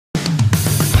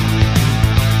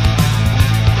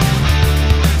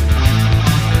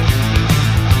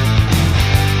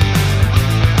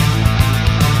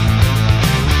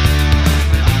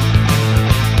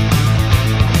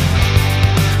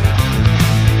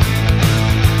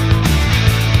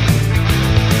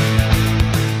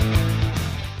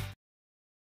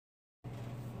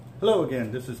Hello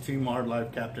again, this is Team Hard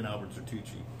Life Captain Alberto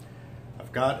Zertuche.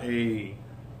 I've got a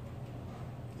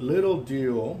little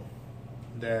deal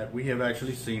that we have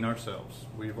actually seen ourselves.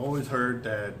 We've always heard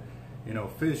that,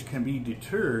 fish can be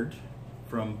deterred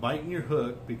from biting your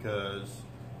hook because,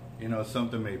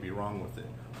 something may be wrong with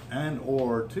it. And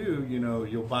or two,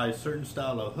 you'll buy a certain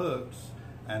style of hooks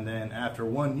and then after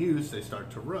one use they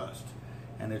start to rust.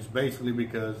 And it's basically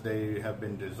because they have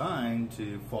been designed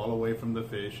to fall away from the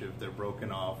fish if they're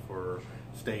broken off or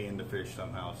stay in the fish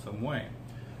somehow, some way.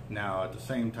 Now at the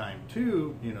same time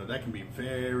too, that can be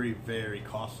very, very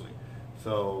costly.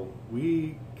 So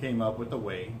we came up with a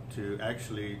way to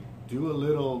actually do a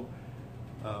little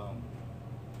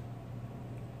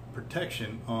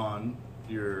protection on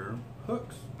your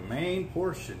hooks. The main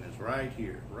portion is right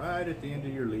here, right at the end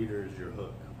of your leader is your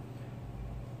hook.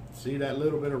 See that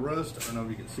little bit of rust? I don't know if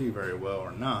you can see very well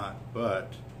or not,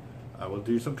 but I will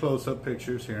do some close-up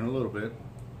pictures here in a little bit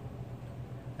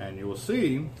and you will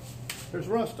see there's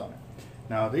rust on it.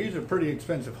 Now these are pretty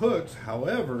expensive hooks,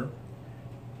 however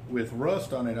with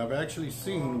rust on it I've actually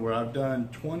seen where I've done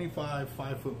 25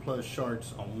 5-foot plus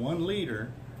sharks on one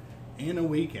leader in a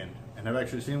weekend, and I've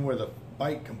actually seen where the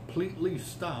bite completely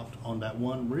stopped on that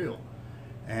one reel.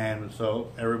 And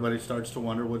so everybody starts to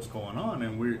wonder what's going on,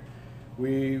 and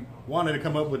we wanted to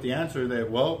come up with the answer that,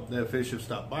 well, the fish have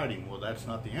stopped biting. Well, that's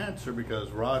not the answer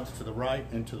because rods to the right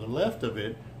and to the left of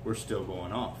it were still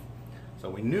going off. So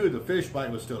we knew the fish bite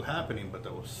was still happening, but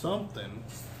there was something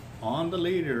on the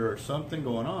leader or something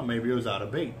going on. Maybe it was out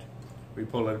of bait. We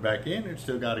pulled it back in, it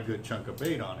still got a good chunk of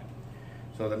bait on it.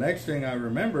 So the next thing I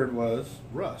remembered was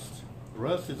rust.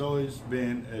 Rust has always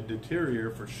been a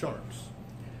deterrior for sharks.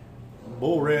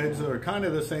 Bull reds are kind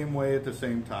of the same way at the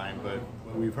same time, but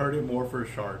we've heard it more for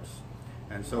sharks.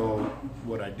 And so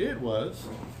what I did was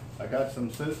I got some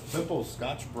simple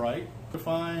Scotch Brite to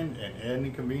find in any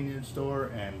convenience store,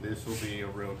 and this will be a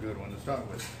real good one to start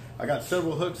with. I got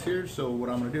several hooks here, so what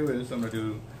I'm going to do is I'm going to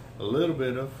do a little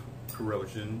bit of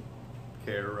corrosion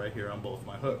care right here on both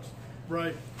my hooks.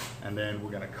 Right, and then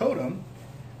we're going to coat them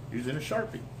using a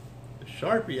Sharpie. The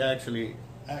Sharpie actually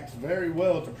acts very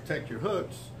well to protect your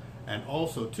hooks. And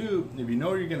also too, if you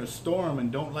know you're going to store them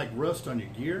and don't like rust on your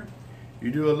gear,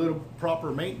 you do a little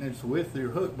proper maintenance with your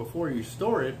hook before you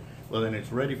store it, well then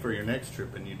it's ready for your next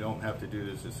trip and you don't have to do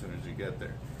this as soon as you get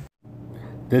there.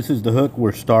 This is the hook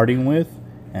we're starting with,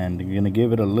 and you're going to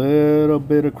give it a little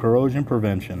bit of corrosion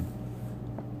prevention.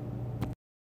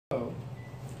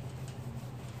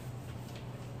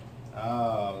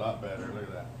 Ah, a lot better, look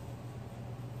at that.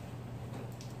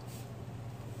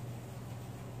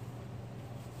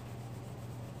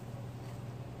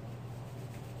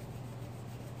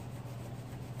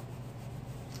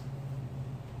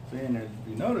 See, and if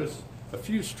you notice, a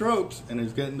few strokes and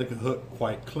it's getting the hook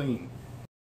quite clean.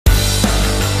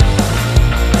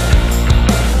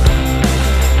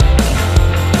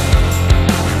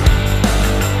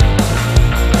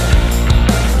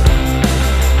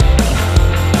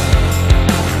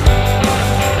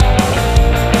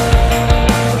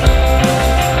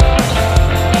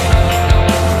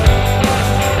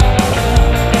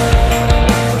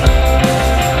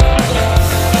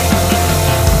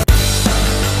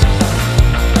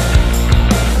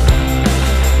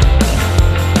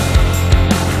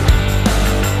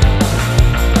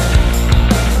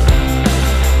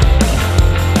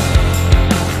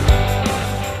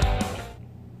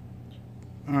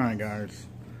 Alright guys,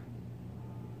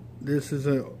 this is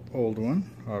an old one,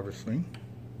 obviously.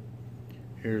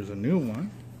 Here's a new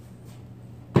one.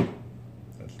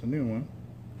 That's the new one.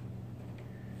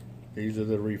 These are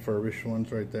the refurbished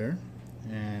ones right there.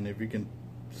 And if you can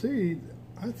see,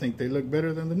 I think they look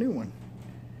better than the new one.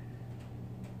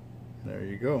 There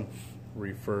you go.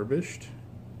 Refurbished,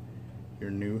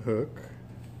 your new hook,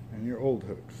 and your old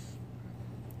hooks.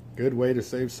 Good way to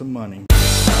save some money.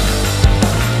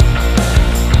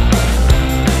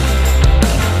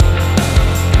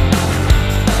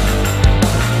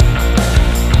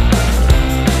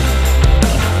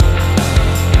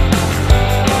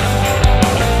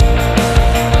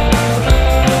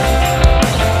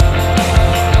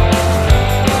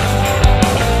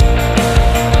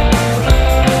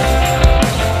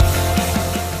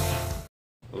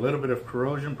 A little bit of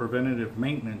corrosion preventative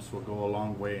maintenance will go a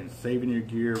long way in saving your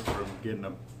gear from getting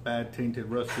a bad tainted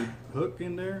rusted hook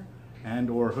in there and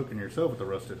or hooking yourself with a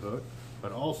rusted hook,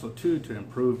 but also too to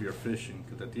improve your fishing,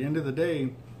 because at the end of the day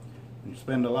when you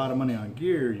spend a lot of money on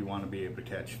gear you want to be able to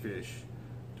catch fish.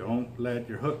 Don't let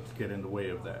your hooks get in the way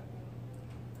of that.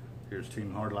 Here's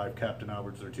Team Hard Life Captain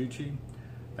Alberto Zertuche.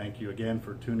 Thank you again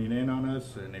for tuning in on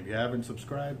us. And if you haven't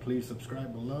subscribed, please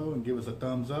subscribe below and give us a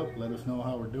thumbs up. Let us know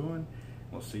how we're doing.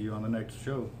 We'll see you on the next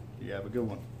show. You have a good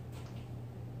one.